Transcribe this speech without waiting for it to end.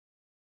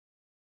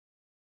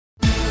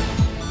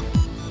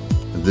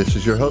This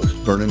is your host,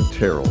 Vernon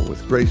Terrell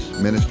with Grace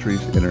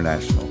Ministries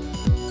International,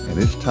 and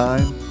it's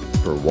time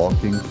for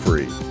Walking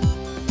Free.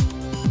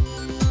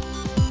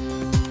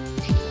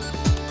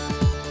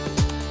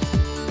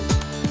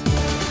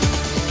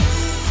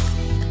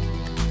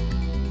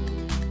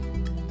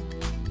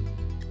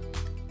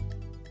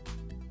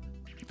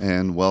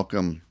 And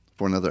welcome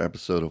for another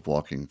episode of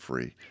Walking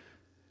Free.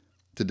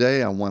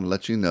 Today I want to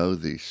let you know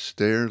the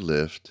stair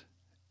lift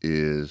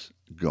is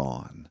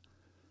gone.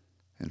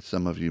 And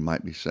some of you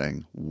might be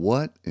saying,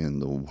 what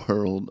in the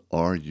world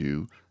are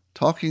you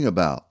talking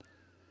about?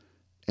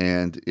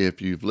 And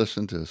if you've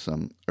listened to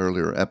some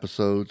earlier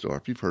episodes or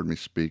if you've heard me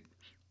speak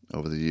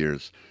over the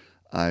years,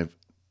 I've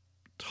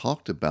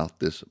talked about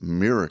this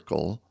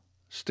miracle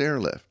stair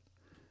lift.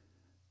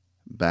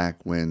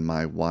 Back when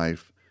my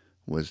wife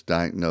was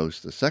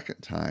diagnosed the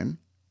second time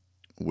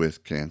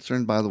with cancer,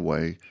 and by the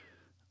way,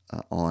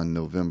 on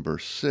November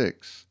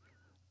 6th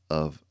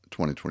of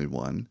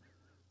 2021,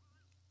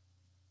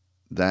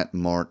 that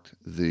marked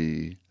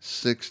the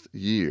 6th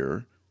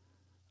year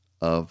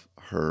of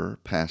her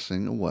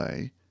passing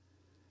away.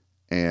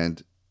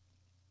 And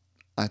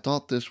I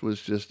thought this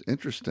was just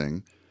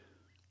interesting.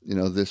 You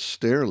know, this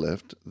stair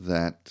lift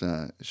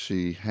that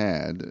she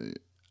had,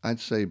 I'd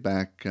say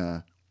back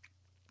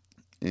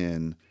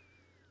in,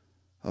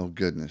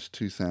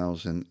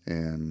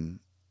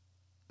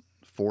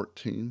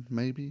 2014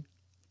 maybe,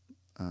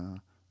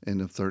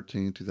 end of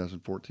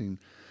 2014.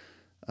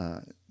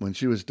 When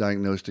she was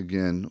diagnosed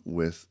again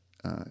with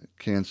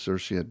cancer,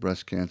 she had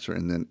breast cancer,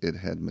 and then it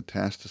had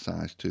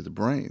metastasized to the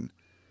brain.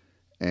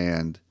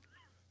 And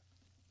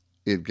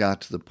it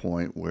got to the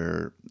point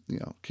where,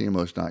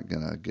 chemo's not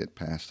going to get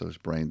past those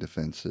brain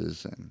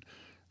defenses, and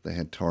they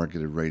had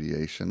targeted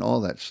radiation,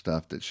 all that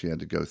stuff that she had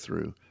to go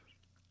through.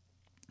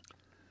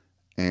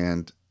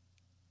 And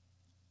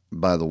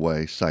by the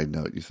way, side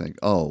note, you think,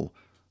 oh,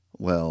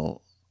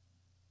 well,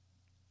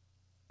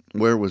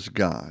 where was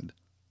God?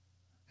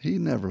 He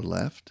never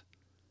left.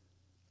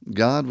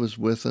 God was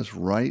with us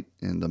right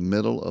in the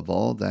middle of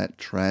all that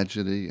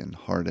tragedy and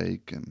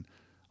heartache and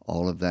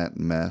all of that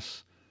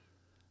mess.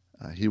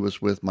 He was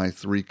with my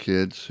 3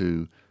 kids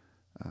who,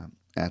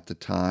 at the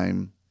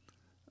time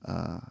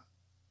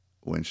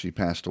when she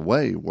passed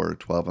away, were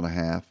 12 and a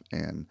half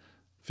and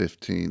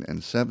 15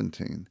 and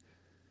 17.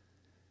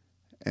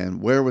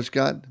 And where was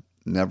God?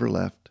 Never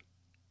left.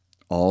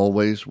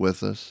 Always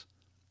with us,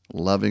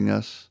 loving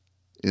us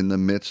in the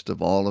midst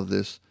of all of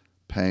this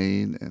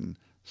pain and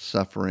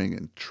suffering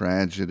and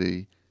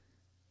tragedy.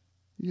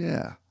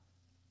 Yeah.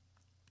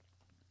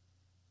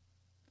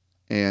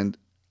 And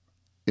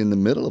in the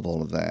middle of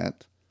all of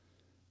that,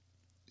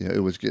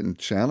 it was getting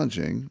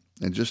challenging.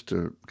 And just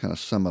to kind of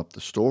sum up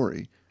the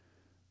story,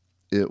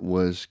 it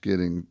was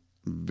getting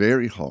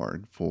very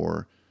hard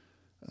for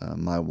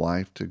my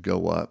wife to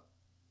go up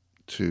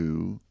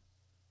to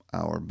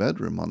our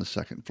bedroom on the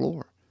second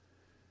floor.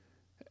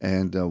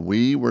 And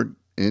we were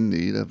in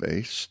need of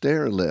a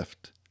stair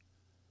lift.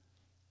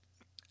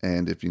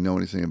 And if you know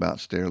anything about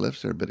stair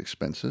lifts, they're a bit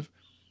expensive.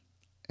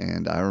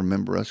 And I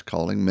remember us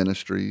calling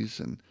ministries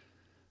and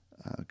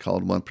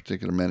called one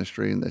particular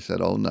ministry, and they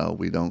said, oh, no,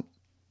 we don't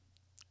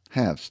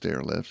have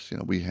stair lifts.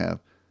 We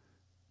have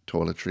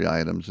toiletry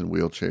items and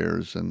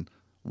wheelchairs and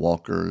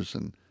walkers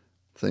and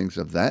things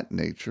of that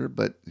nature,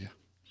 but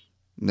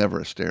never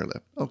a stair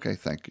lift. Okay,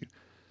 thank you.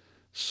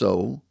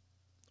 So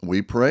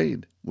we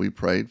prayed. We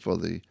prayed for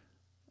the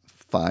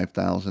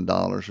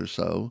 $5,000 or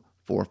so,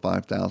 $4,000 or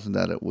 $5,000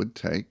 that it would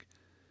take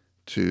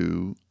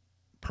to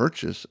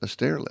purchase a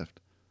stair lift.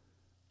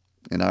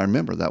 And I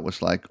remember that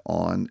was like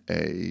on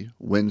a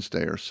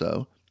Wednesday or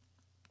so.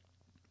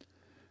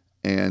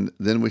 And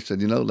then we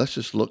said, let's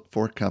just look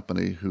for a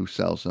company who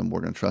sells them. We're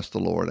going to trust the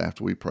Lord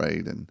after we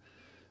prayed, and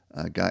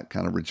got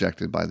kind of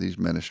rejected by these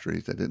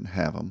ministries that didn't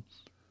have them.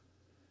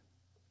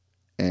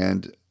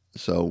 And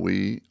so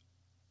we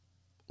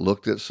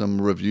looked at some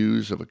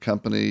reviews of a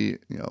company,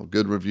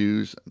 good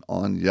reviews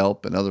on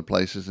Yelp and other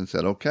places, and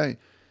said, okay,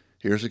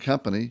 here's a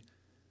company.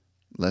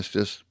 Let's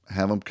just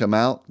have them come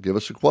out, give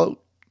us a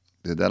quote.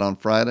 Did that on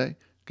Friday,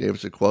 gave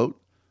us a quote,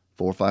 $4,000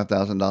 or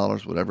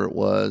 $5,000, whatever it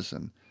was.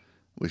 And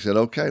we said,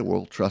 okay,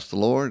 we'll trust the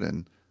Lord,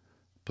 and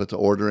put the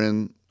order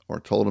in,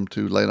 or told them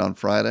to late on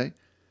Friday.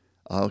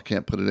 I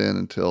can't put it in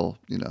until,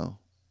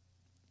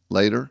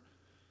 later.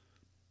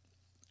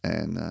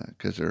 And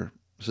because their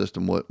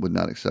system would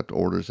not accept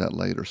orders that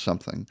late or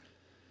something.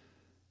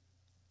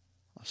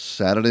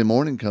 Saturday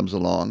morning comes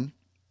along,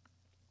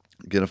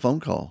 get a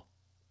phone call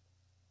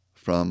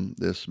from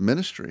this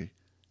ministry.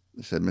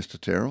 They said, Mr.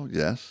 Terrell,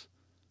 yes,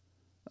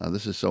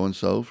 this is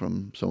so-and-so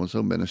from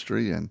so-and-so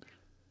ministry, and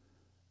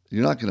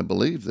you're not going to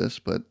believe this,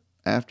 but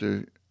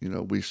after,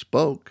 we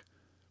spoke,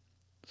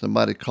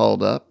 somebody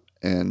called up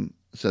and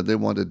said they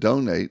wanted to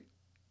donate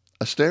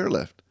a stair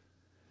lift.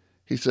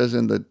 He says,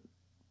 in the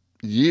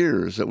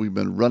years that we've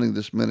been running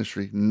this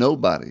ministry,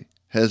 nobody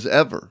has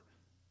ever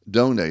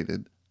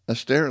donated a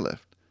stair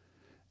lift.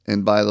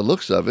 And by the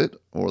looks of it,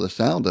 or the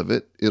sound of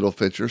it, it'll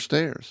fit your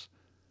stairs.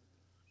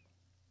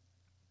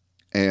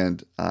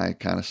 And I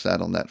kind of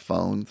sat on that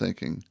phone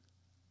thinking,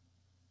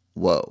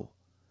 whoa.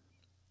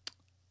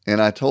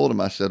 And I told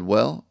him, I said,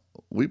 well,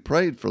 we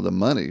prayed for the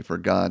money, for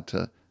God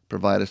to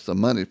provide us the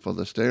money for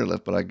the stair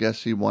lift, but I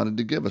guess he wanted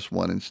to give us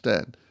one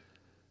instead.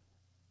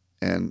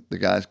 And the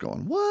guy's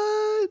going,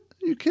 what?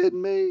 Are you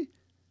kidding me?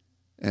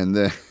 And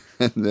then,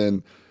 and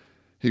then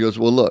he goes,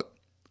 well, look,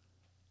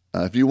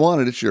 if you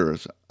want it, it's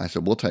yours. I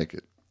said, we'll take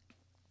it.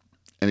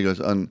 And he goes,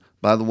 and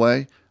by the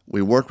way,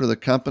 we work with a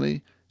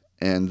company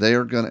and they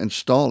are going to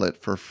install it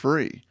for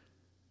free.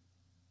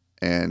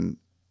 And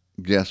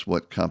guess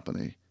what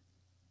company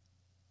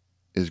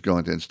is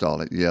going to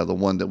install it? Yeah, the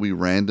one that we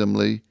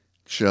randomly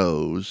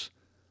chose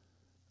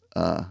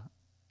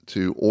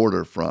to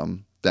order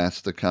from.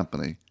 That's the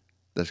company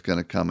that's going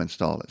to come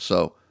install it.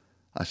 So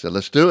I said,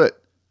 let's do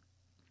it.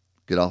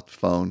 Get off the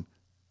phone,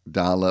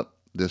 dial up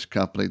this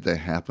company. They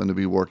happen to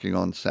be working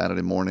on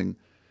Saturday morning.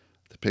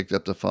 They picked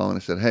up the phone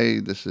and said, hey,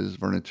 this is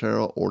Vernon,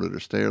 ordered a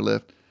stair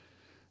lift.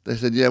 They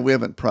said, yeah, we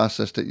haven't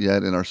processed it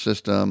yet in our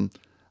system.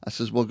 I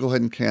said, well, go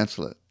ahead and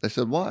cancel it. They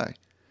said, why?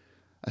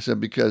 I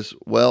said, because,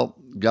 well,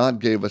 God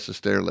gave us a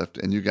stair lift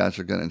and you guys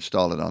are going to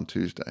install it on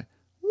Tuesday.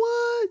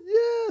 What?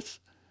 Yes.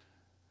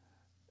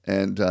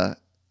 And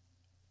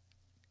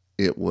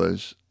it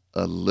was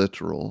a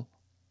literal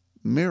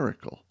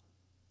miracle.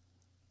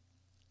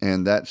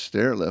 And that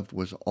stair lift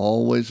was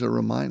always a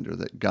reminder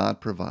that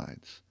God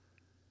provides,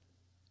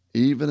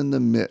 even in the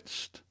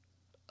midst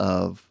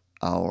of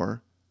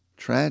our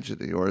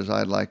tragedy, or as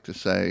I'd like to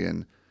say,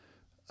 and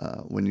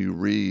when you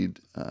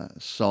read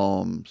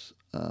Psalms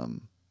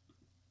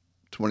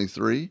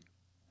 23,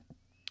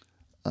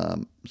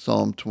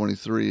 Psalm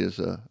 23 is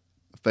a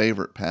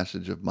favorite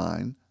passage of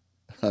mine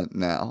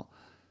now.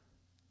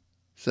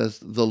 It says,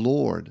 the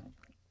Lord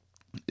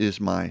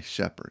is my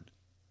shepherd.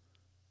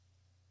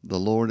 The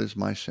Lord is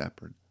my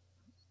shepherd.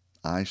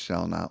 I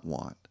shall not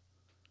want.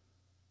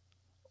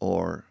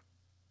 Or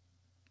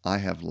I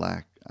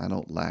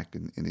don't lack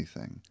in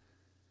anything.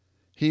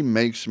 He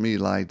makes me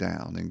lie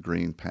down in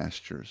green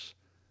pastures,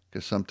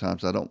 because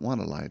sometimes I don't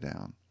want to lie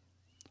down,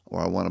 or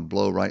I want to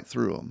blow right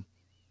through them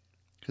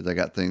because I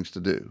got things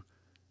to do.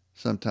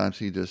 Sometimes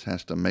he just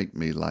has to make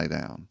me lie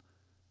down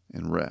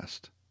and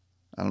rest.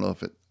 I don't know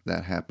if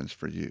that happens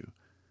for you.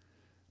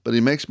 But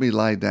he makes me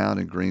lie down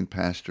in green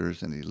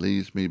pastures, and he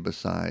leads me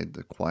beside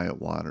the quiet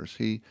waters.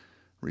 He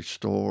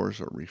restores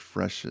or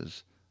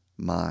refreshes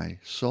my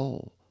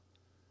soul.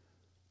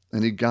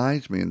 And he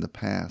guides me in the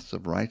paths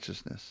of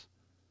righteousness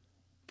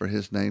for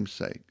his name's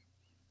sake.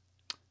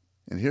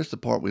 And here's the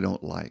part we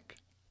don't like.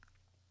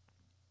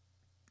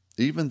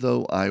 Even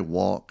though I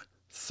walk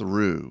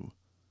through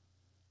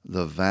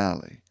the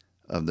valley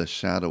of the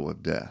shadow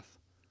of death,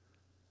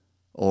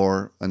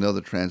 or another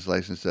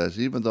translation says,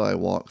 even though I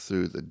walk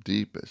through the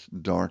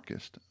deepest,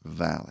 darkest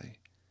valley,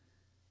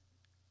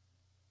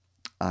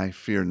 I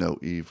fear no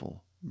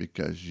evil,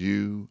 because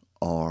you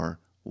are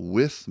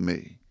with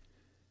me.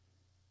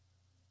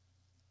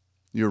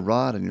 Your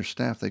rod and your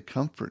staff, they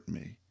comfort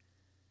me.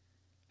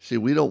 See,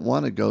 we don't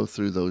want to go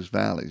through those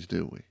valleys,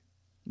 do we?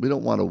 We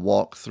don't want to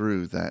walk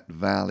through that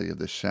valley of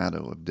the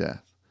shadow of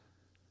death.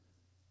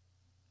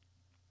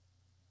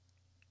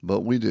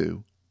 But we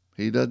do.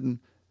 He doesn't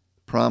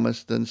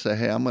say,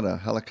 hey, I'm going to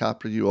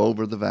helicopter you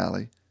over the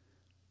valley.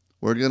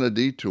 We're going to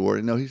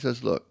detour. No, he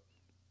says, look,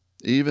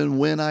 even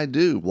when I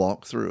do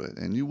walk through it,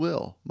 and you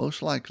will,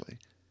 most likely,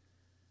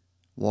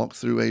 walk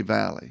through a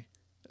valley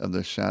of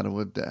the shadow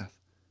of death,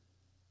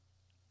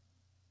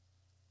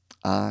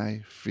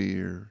 I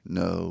fear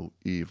no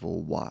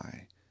evil.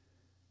 Why?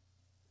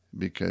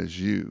 Because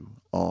you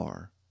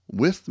are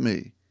with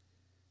me.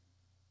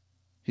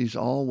 He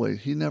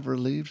never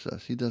leaves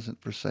us. He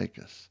doesn't forsake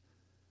us.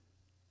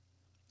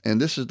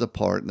 And this is the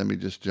part, let me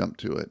just jump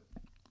to it.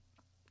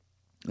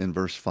 In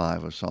verse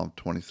 5 of Psalm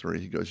 23,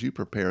 he goes, you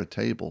prepare a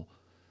table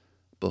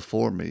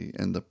before me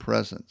in the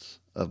presence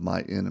of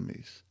my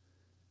enemies.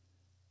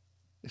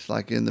 It's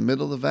like in the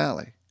middle of the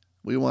valley.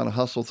 We want to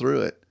hustle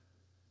through it.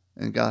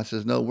 And God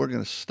says, no, we're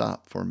going to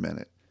stop for a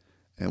minute,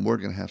 and we're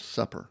going to have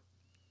supper.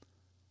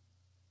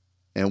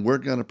 And we're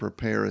going to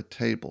prepare a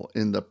table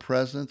in the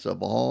presence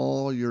of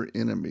all your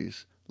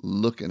enemies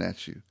looking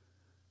at you,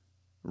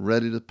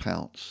 ready to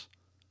pounce.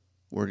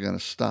 We're going to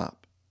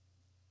stop.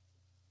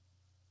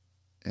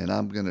 And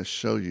I'm going to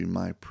show you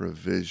my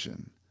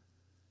provision.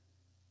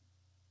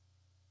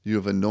 You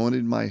have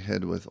anointed my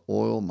head with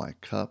oil, my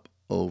cup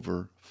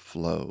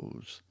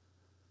overflows.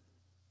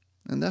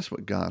 And that's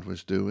what God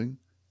was doing.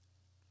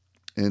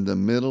 In the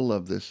middle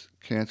of this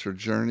cancer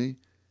journey,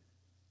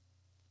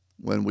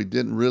 when we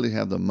didn't really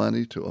have the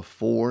money to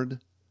afford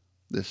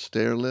this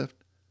stair lift,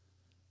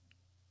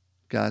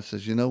 God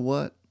says, you know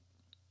what?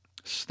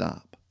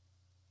 Stop.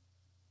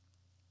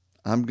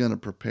 I'm going to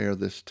prepare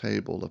this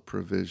table of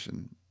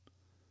provision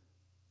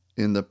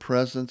in the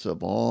presence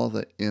of all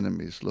the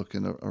enemies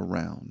looking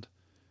around.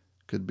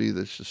 Could be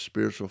the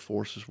spiritual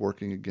forces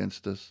working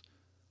against us,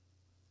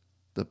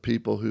 the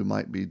people who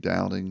might be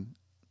doubting.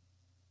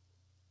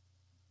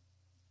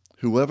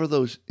 Whoever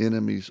those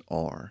enemies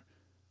are,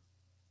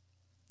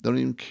 Don't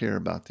even care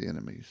about the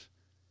enemies.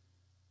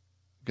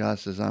 God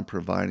says, I'm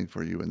providing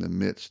for you in the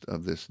midst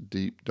of this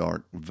deep,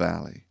 dark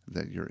valley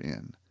that you're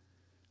in.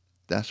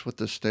 That's what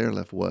the stair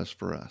lift was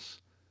for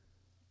us.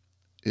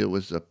 It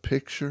was a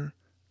picture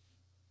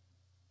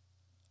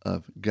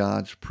of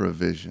God's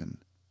provision.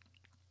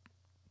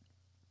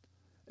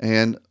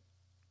 And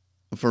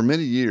for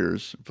many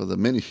years, for the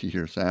many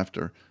years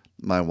after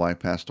my wife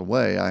passed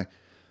away, I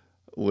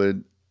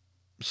would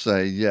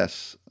say,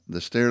 yes,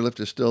 the stair lift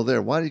is still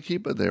there. Why do you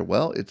keep it there?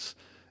 Well, it's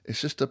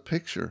just a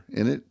picture,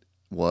 and it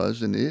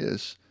was and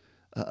is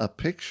a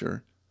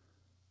picture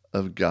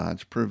of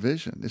God's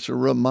provision. It's a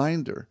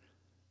reminder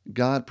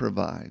God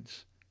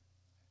provides.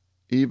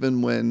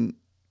 Even when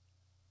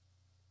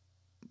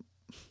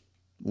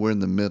we're in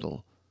the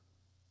middle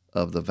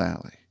of the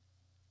valley,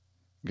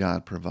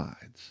 God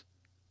provides.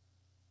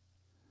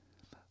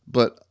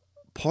 But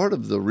part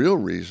of the real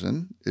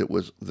reason it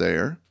was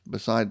there,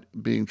 beside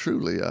being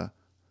truly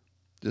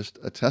just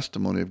a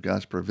testimony of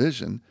God's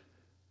provision,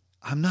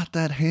 I'm not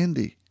that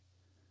handy.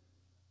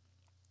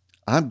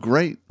 I'm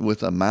great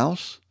with a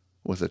mouse,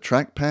 with a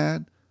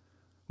trackpad,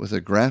 with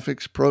a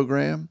graphics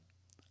program.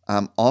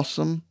 I'm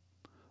awesome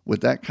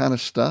with that kind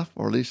of stuff,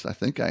 or at least I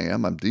think I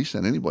am. I'm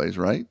decent anyways,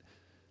 right?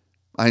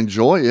 I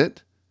enjoy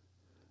it.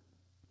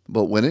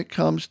 But when it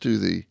comes to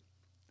the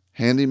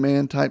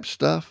handyman type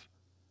stuff,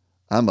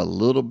 I'm a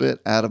little bit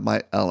out of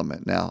my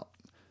element. Now,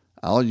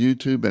 I'll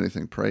YouTube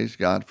anything. Praise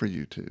God for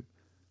YouTube,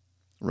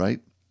 right?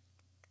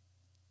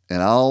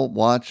 And I'll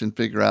watch and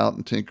figure out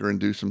and tinker and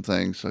do some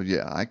things. So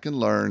yeah, I can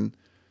learn.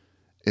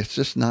 It's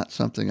just not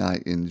something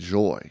I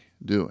enjoy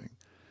doing.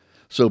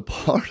 So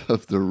part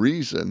of the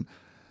reason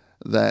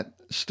that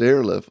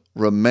stair lift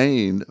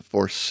remained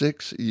for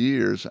 6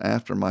 years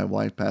after my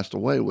wife passed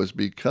away was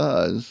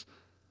because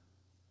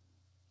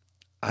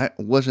I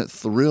wasn't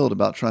thrilled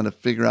about trying to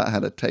figure out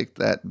how to take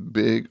that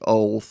big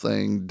old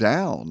thing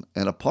down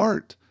and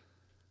apart.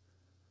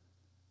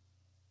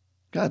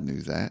 God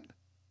knew that.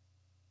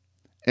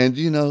 And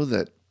you know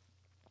that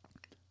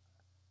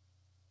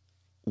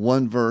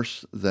one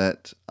verse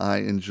that I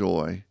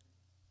enjoy,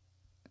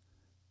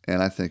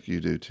 and I think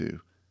you do too,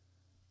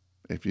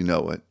 if you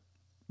know it,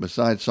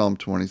 besides Psalm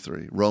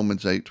 23,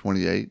 Romans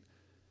 8:28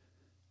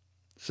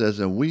 says,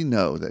 and we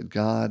know that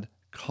God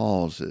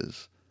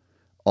causes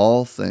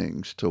all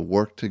things to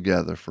work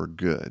together for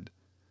good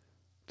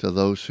to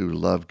those who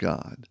love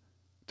God,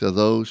 to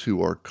those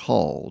who are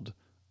called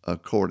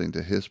according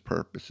to his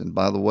purpose. And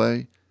by the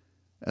way,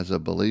 as a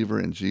believer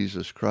in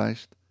Jesus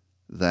Christ,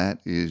 that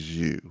is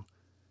you.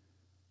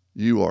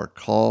 You are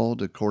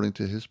called according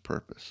to his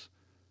purpose.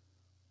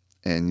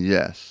 And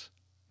yes,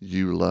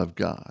 you love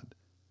God.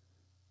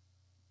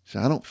 See,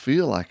 I don't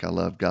feel like I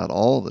love God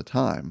all the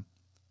time.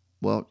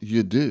 Well,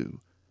 you do.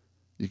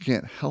 You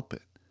can't help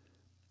it.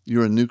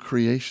 You're a new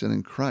creation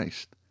in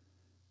Christ.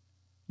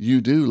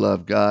 You do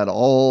love God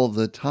all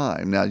the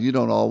time. Now, you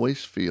don't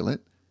always feel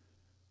it.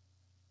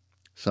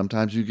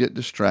 Sometimes you get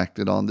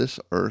distracted on this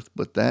earth,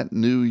 but that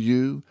new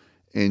you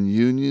in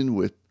union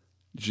with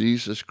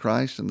Jesus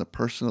Christ and the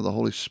person of the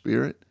Holy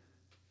Spirit,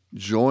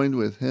 joined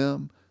with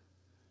him,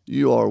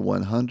 you are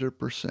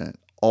 100%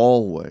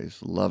 always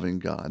loving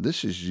God.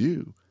 This is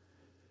you.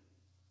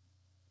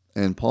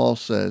 And Paul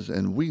says,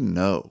 and we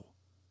know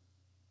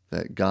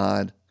that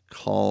God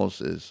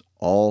causes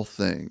all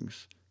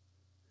things.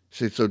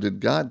 See, so did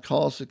God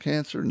cause the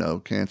cancer? No,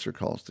 cancer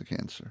caused the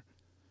cancer.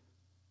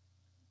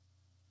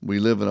 We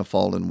live in a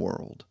fallen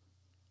world.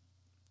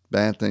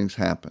 Bad things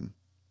happen.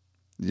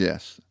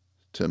 Yes,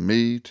 to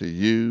me, to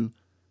you,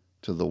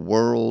 to the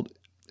world.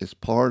 It's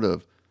part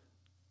of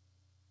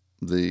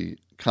the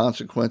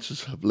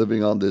consequences of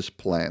living on this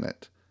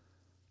planet.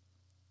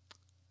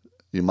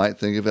 You might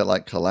think of it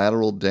like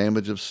collateral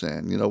damage of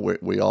sin. You know,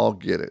 we all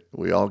get it.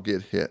 We all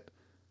get hit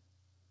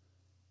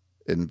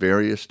in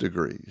various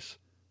degrees.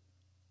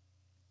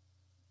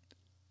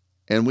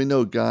 And we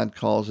know God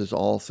causes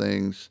all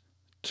things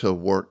to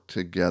work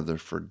together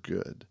for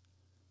good.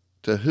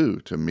 To who?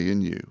 To me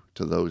and you,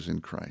 to those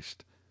in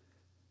Christ.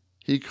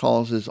 He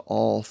causes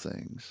all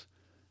things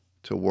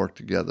to work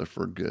together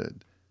for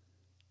good.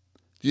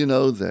 Do you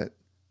know that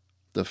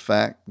the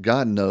fact,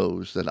 God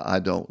knows that I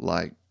don't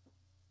like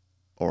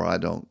or I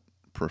don't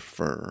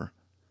prefer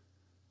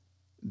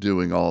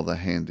doing all the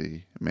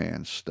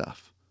handyman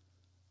stuff.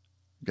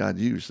 God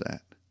used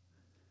that.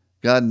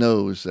 God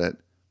knows that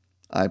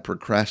I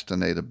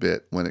procrastinate a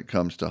bit when it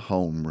comes to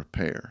home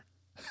repair.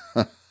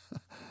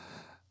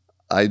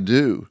 I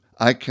do.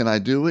 Can I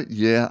do it?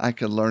 Yeah, I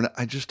can learn it.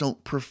 I just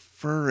don't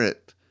prefer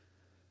it.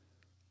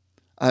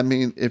 I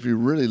mean, if you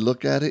really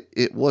look at it,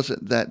 it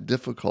wasn't that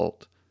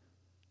difficult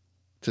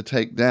to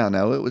take down.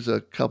 Now, it was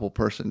a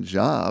couple-person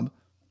job.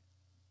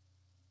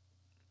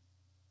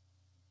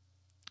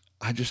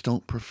 I just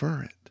don't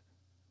prefer it.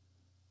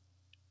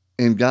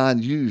 And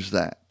God used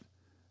that.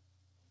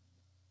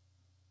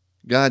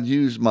 God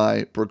used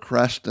my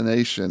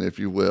procrastination, if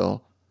you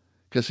will,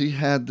 because he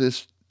had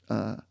this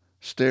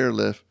stair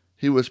lift.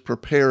 He was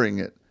preparing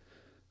it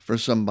for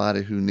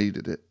somebody who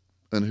needed it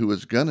and who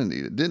was going to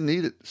need it. Didn't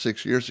need it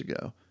 6 years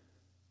ago.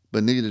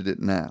 but needed it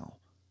now.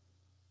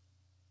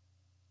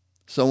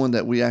 Someone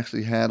that we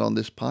actually had on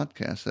this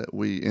podcast that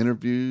we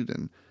interviewed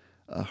and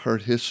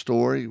heard his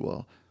story.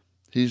 Well,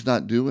 he's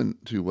not doing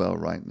too well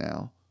right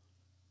now.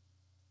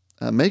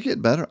 Make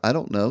it better. I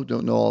don't know.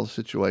 Don't know all the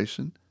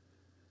situation.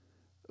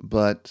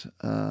 But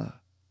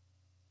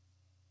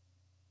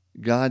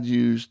God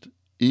used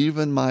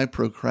even my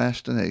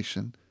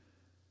procrastination,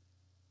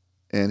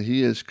 and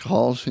he is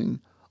causing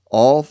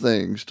all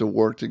things to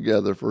work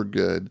together for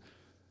good,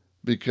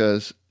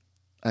 because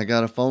I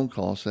got a phone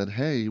call, said,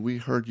 hey, we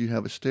heard you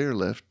have a stair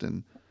lift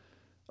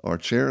or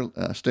stair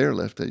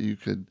lift that you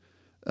could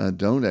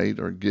donate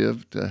or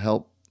give to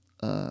help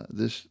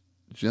this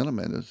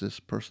gentleman, as this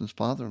person's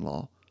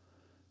father-in-law.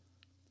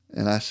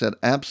 And I said,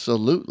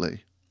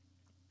 absolutely.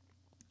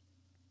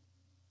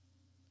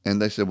 And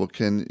they said, well,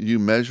 can you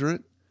measure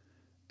it?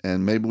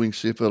 And maybe we can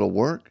see if it'll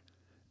work.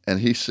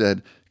 And he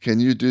said, can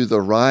you do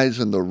the rise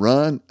and the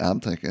run? I'm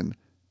thinking,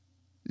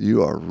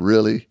 you are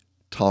really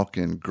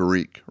talking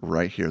Greek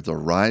right here. The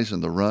rise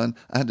and the run.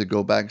 I had to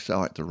go back and say,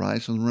 all right, the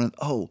rise and the run.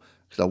 Oh,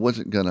 because I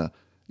wasn't going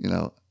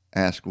to,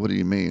 ask, what do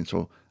you mean?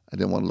 So I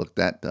didn't want to look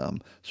that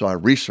dumb. So I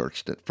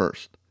researched it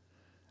first.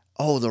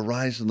 Oh, the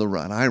rise and the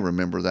run. I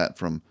remember that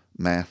from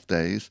math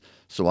days.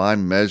 So I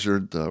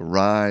measured the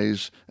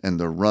rise and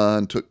the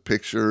run, took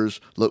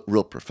pictures, looked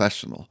real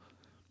professional.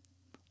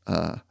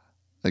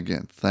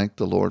 Again, thank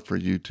the Lord for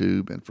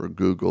YouTube and for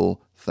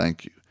Google.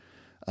 Thank you.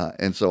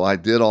 And so I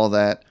did all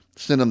that,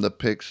 sent him the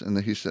pics, and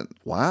then he said,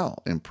 wow,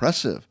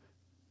 impressive.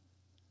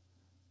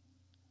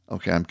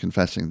 Okay, I'm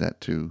confessing that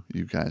to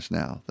you guys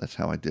now. That's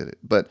how I did it.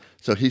 But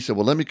so he said,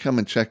 well, let me come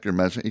and check your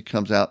measurement. He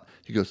comes out.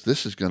 He goes,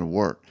 this is going to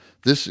work.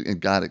 And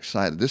got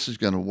excited. This is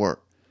going to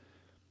work.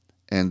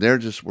 And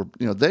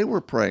they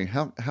were praying,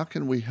 how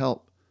can we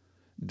help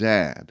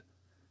Dad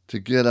to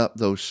get up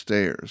those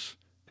stairs?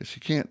 Because he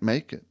can't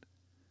make it.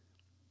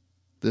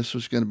 This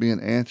was going to be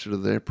an answer to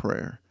their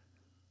prayer,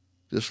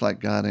 just like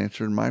God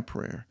answered my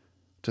prayer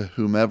to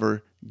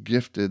whomever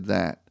gifted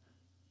that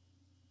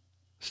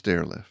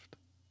stair lift.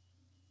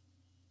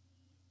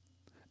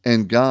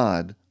 And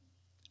God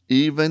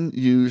even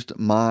used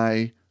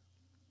my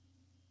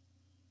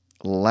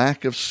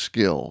lack of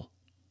skill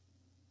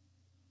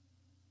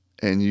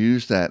and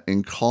used that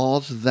and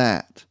caused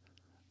that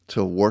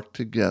to work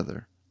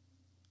together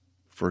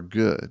for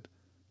good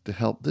to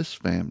help this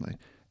family.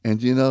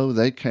 And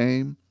they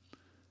came,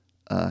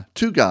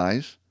 two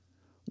guys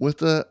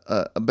with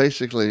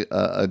basically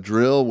a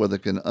drill where they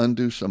can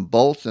undo some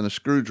bolts and a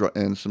screwdriver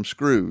and some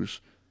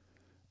screws,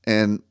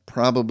 and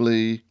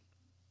probably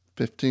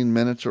 15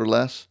 minutes or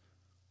less,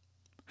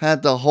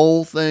 had the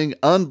whole thing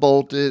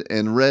unbolted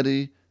and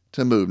ready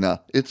to move.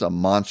 Now, it's a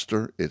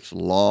monster. It's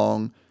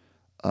long.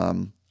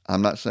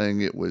 I'm not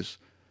saying it was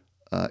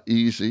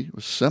easy. It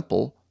was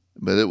simple,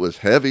 but it was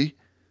heavy.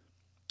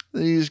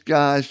 These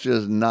guys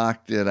just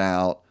knocked it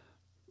out.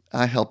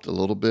 I helped a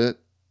little bit.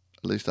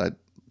 At least I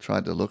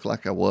tried to look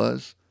like I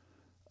was.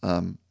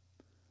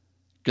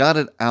 Got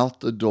it out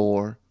the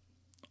door,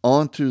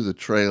 onto the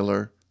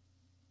trailer,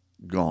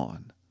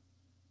 gone.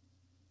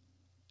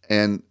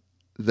 And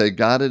they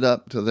got it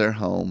up to their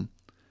home.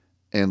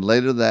 And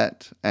later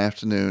that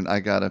afternoon,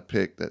 I got a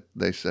pic that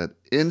they said,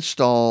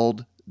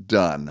 installed,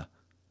 done.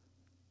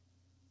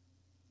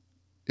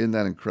 Isn't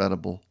that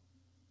incredible?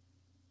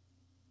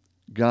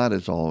 God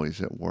is always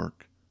at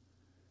work.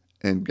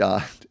 And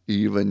God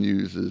even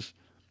uses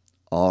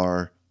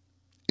our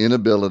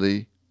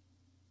inability,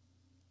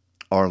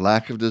 our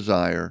lack of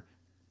desire.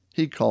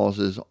 He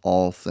causes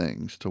all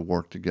things to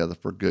work together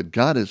for good.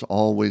 God is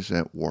always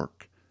at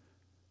work.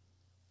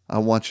 I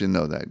want you to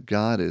know that.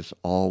 God is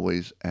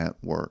always at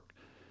work.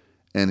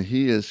 And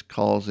he is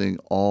causing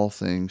all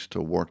things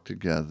to work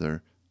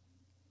together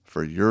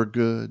for your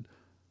good,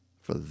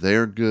 for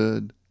their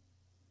good,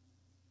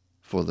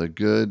 for the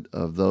good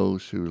of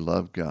those who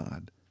love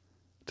God,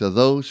 to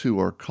those who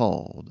are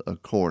called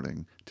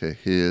according to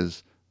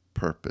his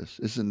purpose.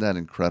 Isn't that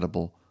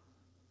incredible?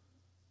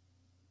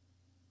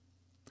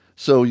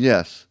 So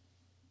yes,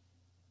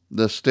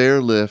 the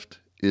stair lift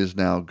is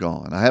now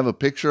gone. I have a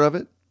picture of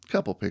it, a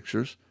couple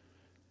pictures,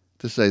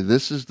 to say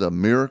this is the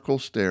miracle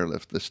stair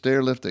lift, the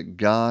stair lift that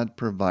God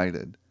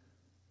provided.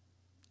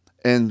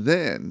 And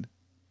then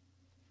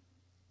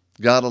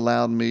God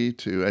allowed me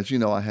to, as you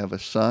know, I have a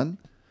son,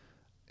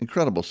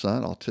 incredible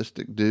son,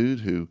 autistic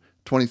dude who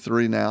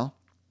 23 now.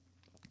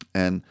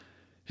 And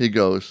he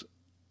goes,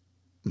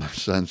 my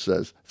son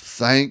says,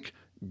 thank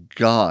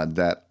God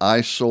that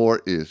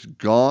eyesore is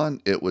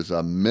gone. It was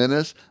a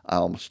menace. I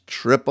almost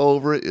trip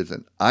over it. It's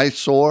an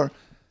eyesore.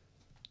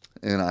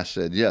 And I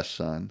said, yes,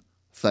 son,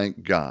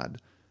 thank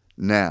God.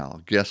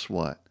 Now, guess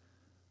what?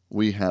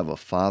 We have a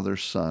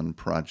father-son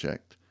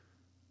project.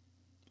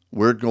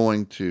 We're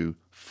going to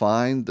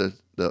find the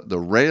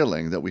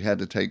railing that we had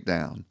to take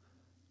down.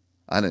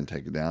 I didn't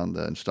take it down.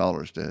 The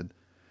installers did.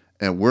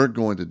 And we're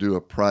going to do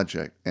a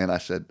project. And I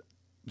said,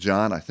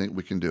 John, I think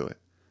we can do it.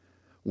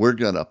 We're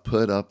going to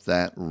put up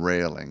that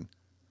railing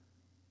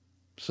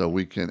So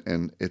we can,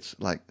 and it's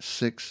like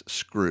 6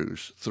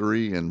 screws,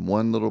 3 in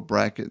one little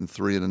bracket and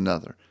 3 in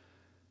another.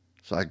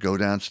 So I go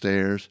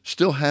downstairs,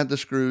 still had the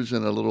screws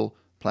in a little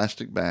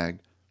plastic bag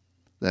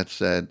that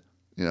said,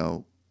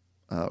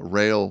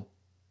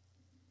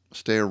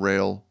 stair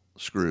rail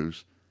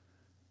screws.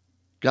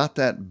 Got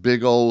that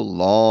big old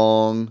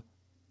long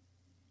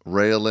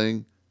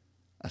railing.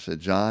 I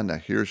said, John, now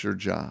here's your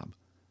job.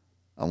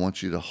 I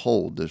want you to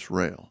hold this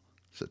rail.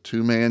 It's a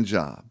 2-man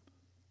job.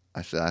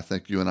 I said, I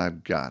think you and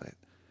I've got it.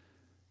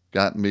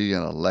 Got me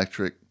an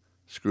electric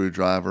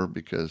screwdriver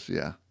because,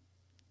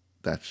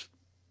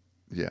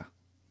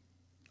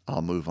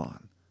 I'll move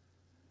on.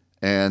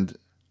 And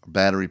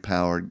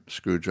battery-powered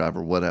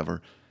screwdriver,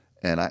 whatever.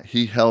 And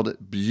he held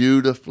it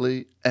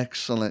beautifully,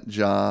 excellent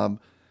job.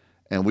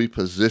 And we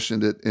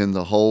positioned it in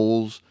the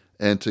holes.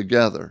 And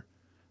together,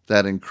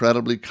 that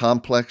incredibly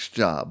complex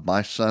job,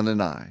 my son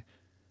and I,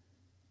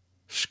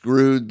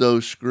 screwed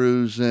those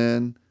screws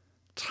in,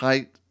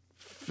 tight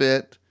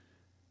fit,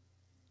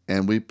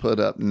 and we put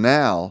up.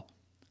 Now,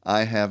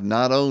 I have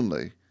not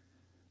only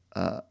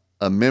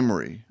a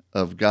memory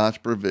of God's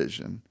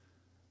provision,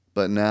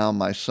 but now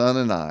my son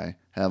and I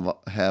have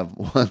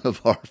one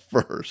of our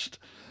first,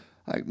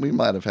 we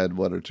might have had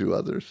one or two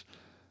others,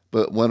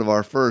 but one of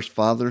our first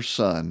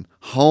father-son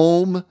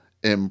home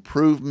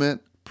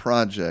improvement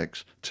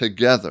projects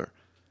together.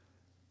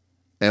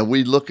 And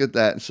we look at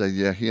that and say,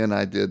 yeah, he and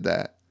I did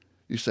that.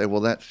 You say,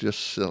 well, that's just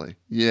silly.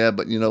 Yeah,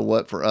 but you know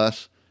what? For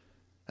us,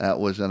 that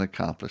was an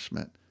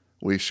accomplishment.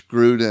 We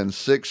screwed in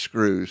 6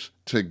 screws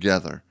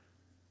together.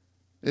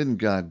 Isn't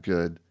God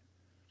good?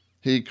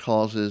 He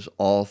causes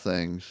all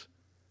things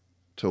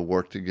to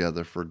work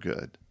together for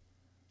good,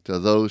 to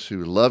those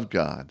who love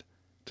God,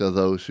 to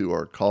those who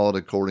are called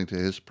according to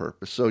his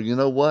purpose. So you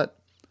know what?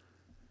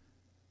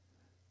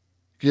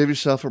 Give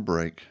yourself a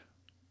break.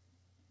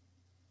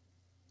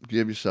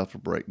 Give yourself a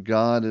break.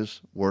 God is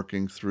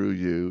working through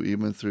you,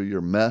 even through your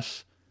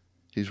mess.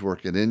 He's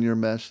working in your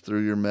mess,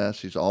 through your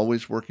mess. He's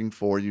always working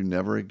for you,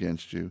 never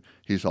against you.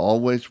 He's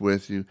always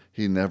with you.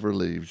 He never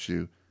leaves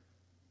you.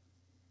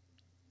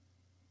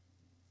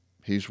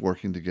 He's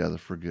working together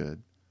for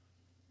good.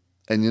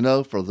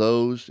 And for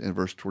those in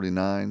verse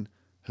 29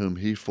 whom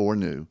he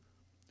foreknew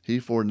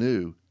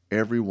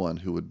everyone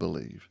who would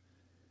believe.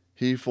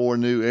 He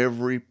foreknew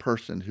every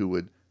person who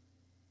would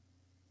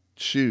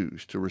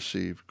choose to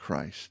receive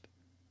Christ.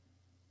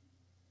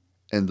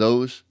 And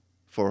those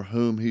for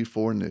whom he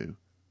foreknew,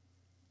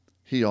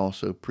 he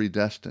also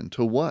predestined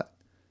to what?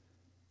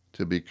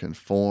 To be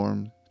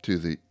conformed to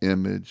the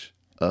image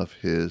of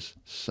his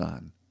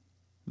Son.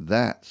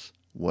 That's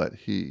what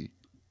he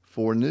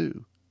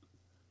foreknew.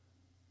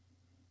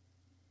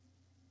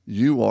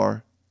 You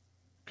are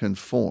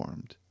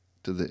conformed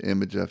to the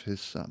image of his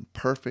Son,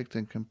 perfect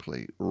and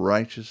complete,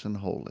 righteous and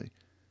holy,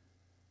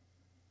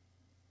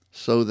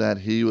 so that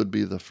he would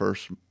be the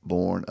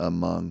firstborn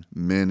among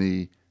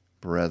many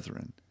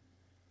brethren.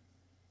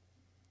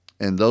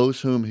 And those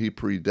whom he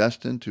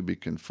predestined to be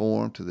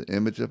conformed to the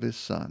image of his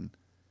Son,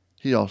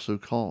 he also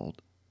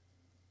called.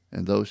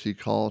 And those he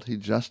called, he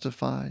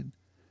justified.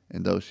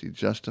 And those he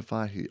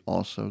justified, he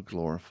also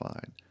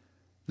glorified.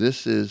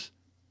 This is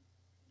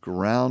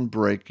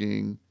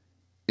groundbreaking,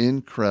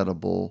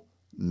 incredible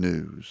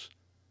news.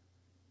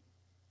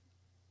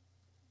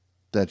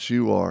 That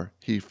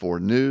he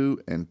foreknew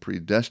and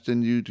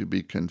predestined you to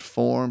be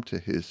conformed to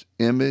his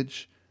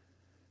image.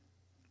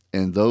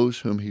 And those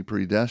whom he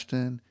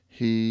predestined,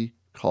 he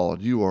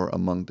called. You are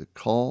among the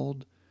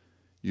called,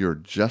 you're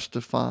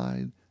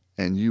justified,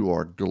 and you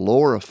are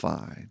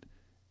glorified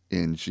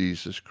in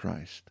Jesus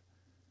Christ.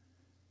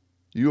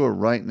 You are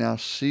right now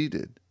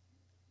seated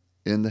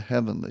in the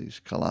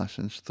heavenlies,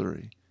 Colossians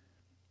 3.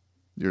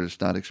 You're just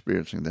not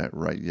experiencing that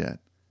right yet.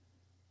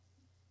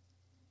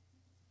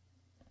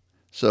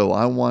 So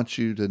I want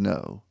you to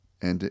know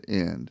and to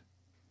end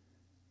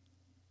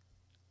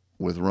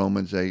with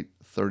Romans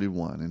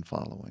 8:31 and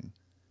following.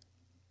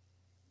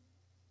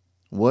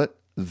 What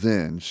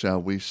then shall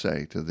we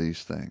say to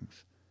these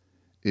things?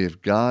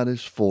 If God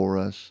is for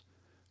us,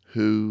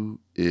 who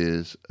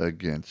is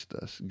against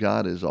us?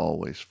 God is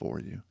always for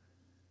you.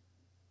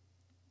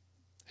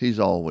 He's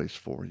always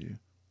for you.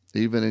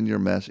 Even in your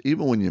mess,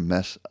 even when you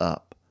mess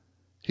up.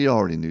 He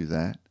already knew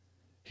that.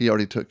 He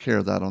already took care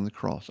of that on the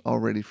cross,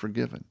 already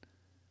forgiven.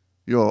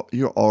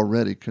 You're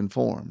already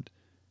conformed.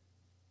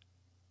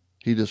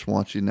 He just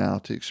wants you now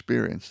to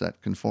experience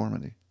that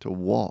conformity, to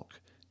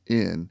walk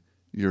in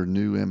your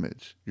new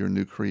image, your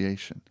new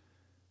creation.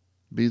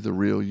 Be the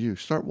real you.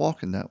 Start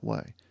walking that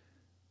way.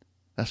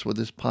 That's what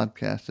this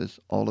podcast is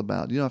all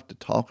about. You don't have to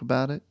talk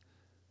about it.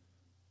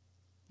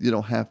 You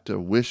don't have to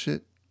wish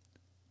it.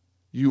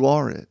 You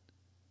are it.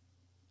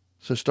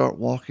 So start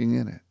walking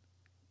in it.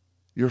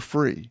 You're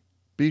free.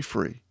 Be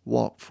free.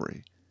 Walk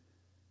free.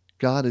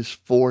 God is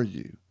for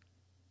you.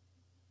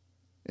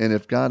 And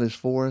if God is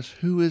for us,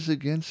 who is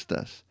against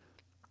us?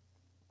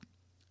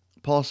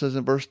 Paul says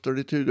in verse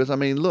 32, he goes,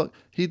 look,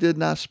 he did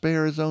not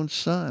spare his own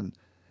Son.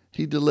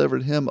 He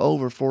delivered him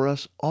over for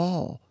us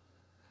all.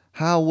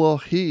 how will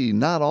he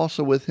not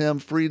also with him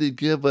freely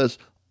give us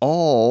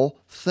all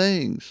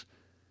things?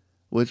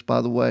 Which,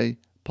 by the way,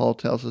 Paul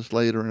tells us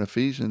later in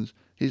Ephesians,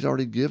 he's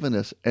already given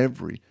us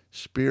every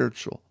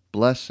spiritual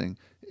blessing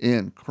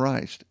in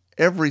Christ.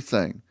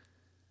 Everything.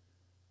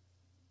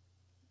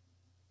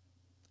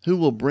 Who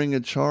will bring a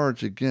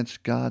charge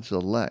against God's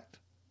elect?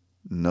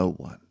 No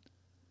one.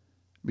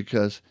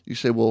 Because you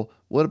say, well,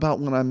 what about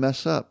when I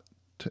mess up?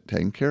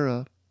 Taken care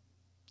of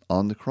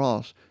on the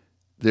cross.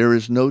 There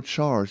is no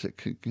charge that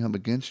can come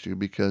against you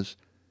because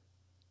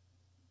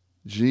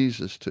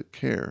Jesus took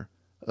care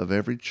of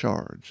every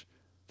charge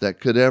that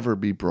could ever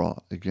be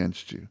brought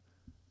against you.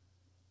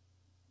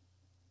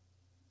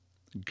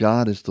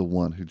 God is the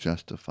one who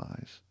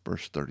justifies.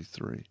 Verse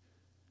 33.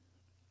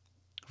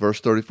 Verse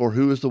 34,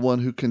 who is the one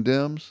who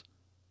condemns?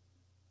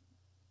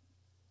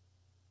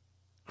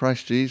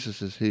 Christ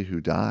Jesus is he who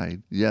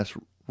died. Yes,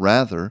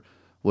 rather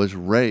was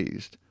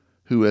raised,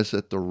 who is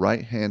at the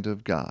right hand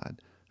of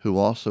God, who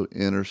also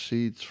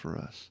intercedes for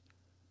us.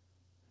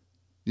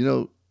 You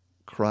know,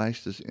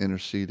 Christ is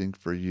interceding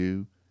for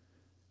you,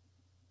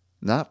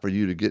 not for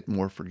you to get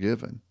more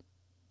forgiven.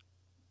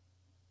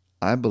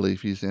 I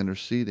believe he's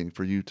interceding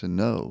for you to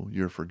know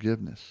your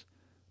forgiveness,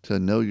 to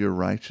know your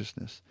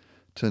righteousness,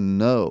 to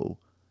know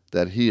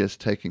that he is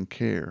taking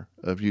care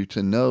of you,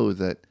 to know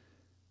that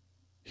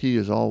he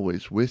is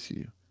always with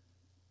you.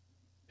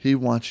 He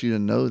wants you to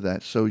know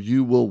that so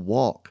you will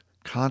walk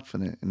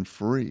confident and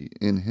free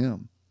in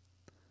him.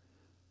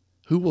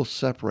 Who will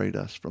separate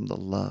us from the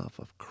love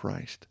of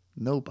Christ?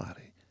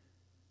 Nobody.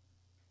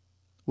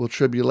 Will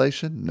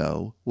tribulation?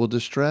 No. Will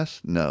distress?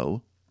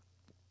 No.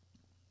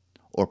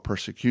 Or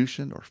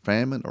persecution, or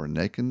famine, or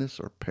nakedness,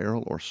 or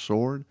peril, or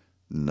sword?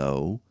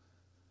 No.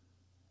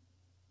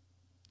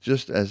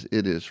 Just as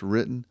it is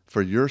written,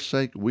 for your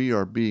sake we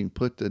are being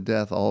put to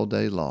death all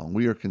day long.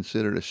 We are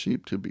considered a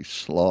sheep to be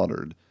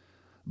slaughtered.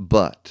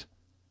 But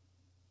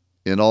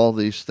in all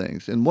these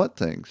things, in what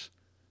things?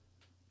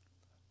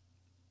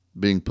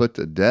 Being put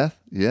to death?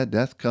 Yeah,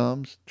 death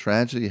comes.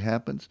 Tragedy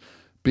happens.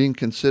 Being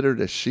considered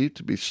a sheep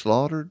to be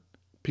slaughtered?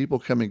 People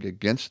coming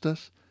against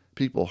us?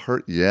 People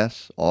hurt?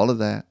 Yes, all of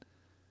that.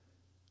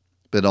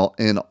 But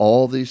in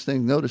all these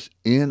things, notice,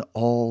 in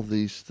all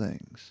these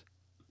things,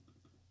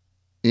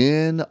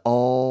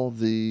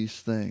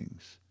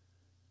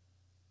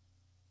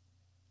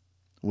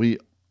 we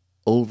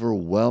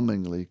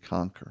overwhelmingly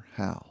conquer.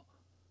 How?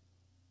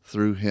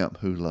 Through him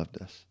who loved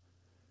us.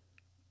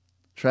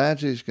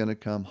 Tragedy is going to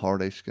come.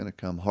 Heartache's going to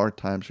come. Hard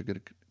times are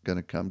going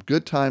to come.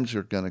 Good times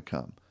are going to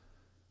come.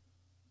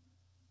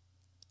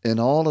 And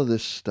all of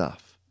this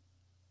stuff,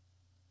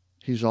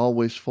 he's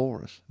always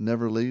for us,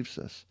 never leaves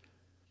us.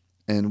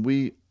 And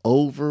we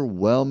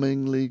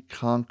overwhelmingly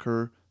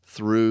conquer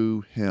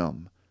through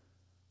him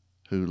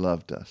who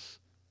loved us.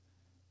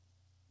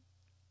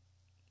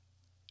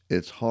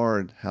 It's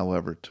hard,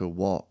 however, to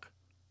walk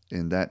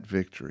in that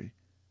victory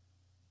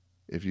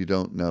if you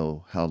don't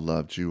know how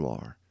loved you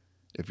are,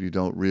 if you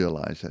don't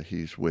realize that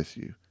he's with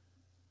you.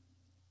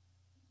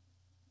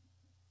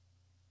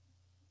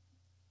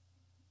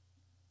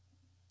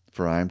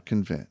 For I am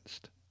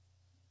convinced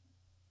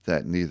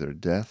that neither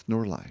death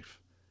nor life,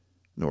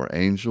 nor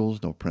angels,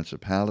 nor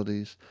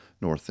principalities,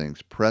 nor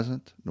things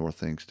present, nor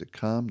things to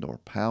come, nor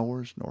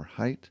powers, nor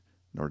height,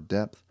 nor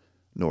depth,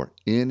 nor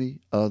any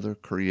other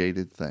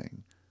created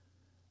thing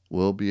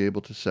will be able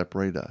to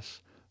separate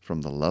us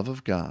from the love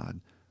of God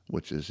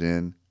which is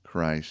in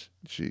Christ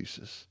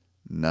Jesus.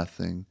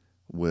 Nothing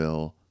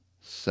will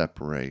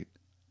separate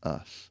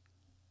us.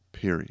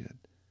 Period.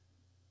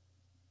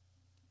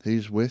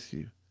 He's with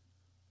you.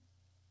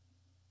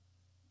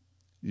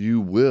 You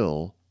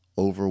will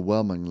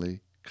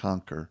overwhelmingly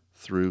conquer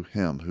through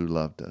him who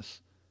loved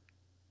us.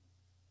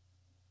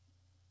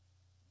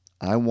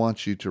 I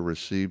want you to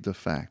receive the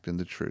fact and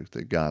the truth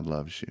that God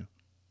loves you,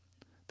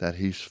 that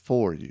he's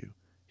for you.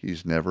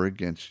 He's never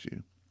against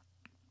you.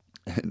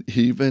 And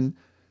even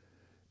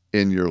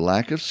in your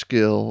lack of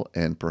skill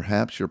and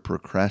perhaps your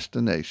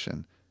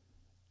procrastination,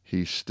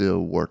 he's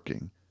still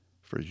working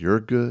for your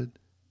good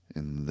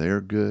and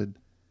their good.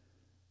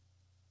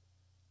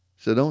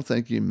 So don't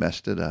think you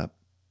messed it up.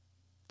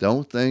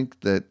 Don't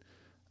think that,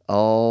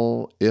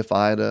 oh, if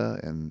I'da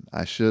and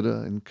I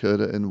shoulda and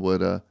coulda and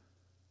woulda.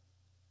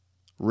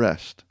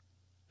 Rest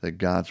that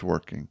God's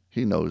working.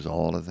 He knows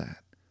all of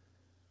that.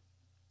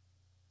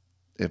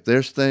 If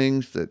there's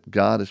things that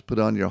God has put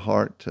on your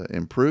heart to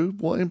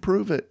improve, well,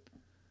 improve it.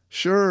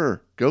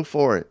 Sure, go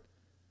for it.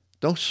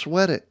 Don't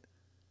sweat it.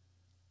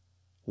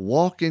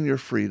 Walk in your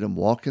freedom.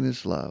 Walk in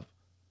his love.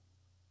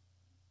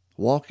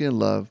 Walk in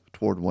love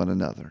toward one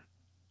another.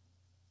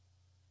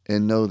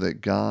 And know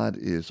that God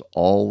is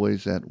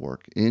always at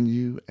work in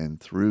you and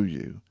through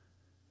you.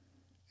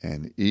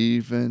 And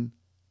even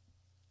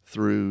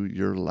through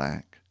your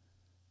lack,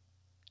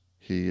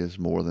 he is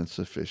more than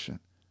sufficient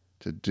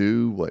to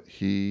do what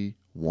he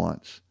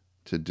wants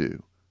to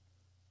do.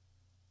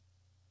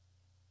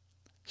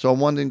 So I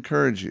want to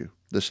encourage you.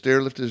 The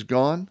stair lift is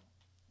gone.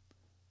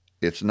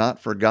 It's not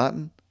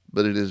forgotten,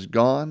 but it is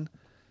gone.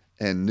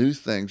 And new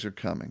things are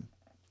coming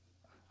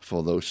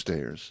for those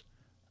stairs.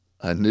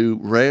 A new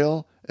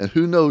rail, and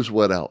who knows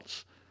what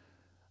else.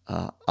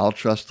 I'll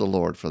trust the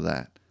Lord for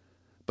that.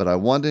 But I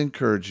want to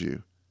encourage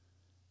you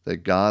that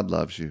God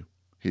loves you.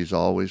 He's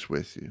always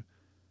with you.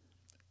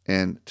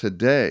 And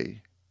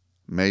today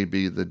may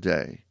be the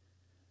day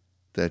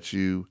that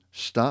you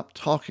stop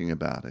talking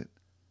about it.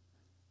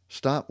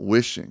 Stop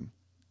wishing.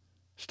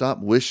 Stop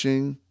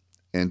wishing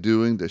and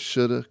doing the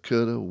shoulda,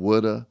 coulda,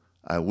 woulda,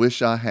 I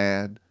wish I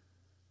had.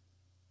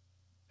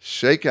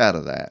 Shake out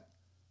of that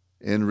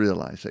and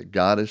realize that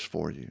God is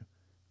for you,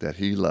 that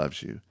He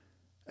loves you,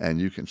 and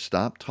you can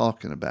stop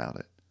talking about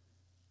it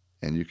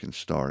and you can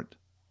start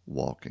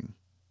walking.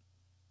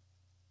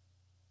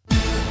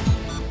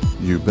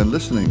 You've been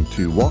listening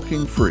to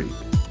Walking Free,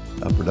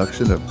 a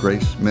production of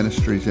Grace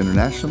Ministries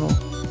International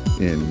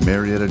in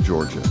Marietta,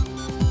 Georgia.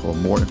 For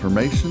more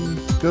information,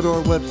 go to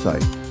our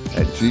website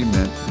at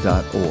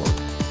gmint.org.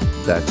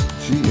 That's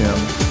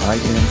gmint.org.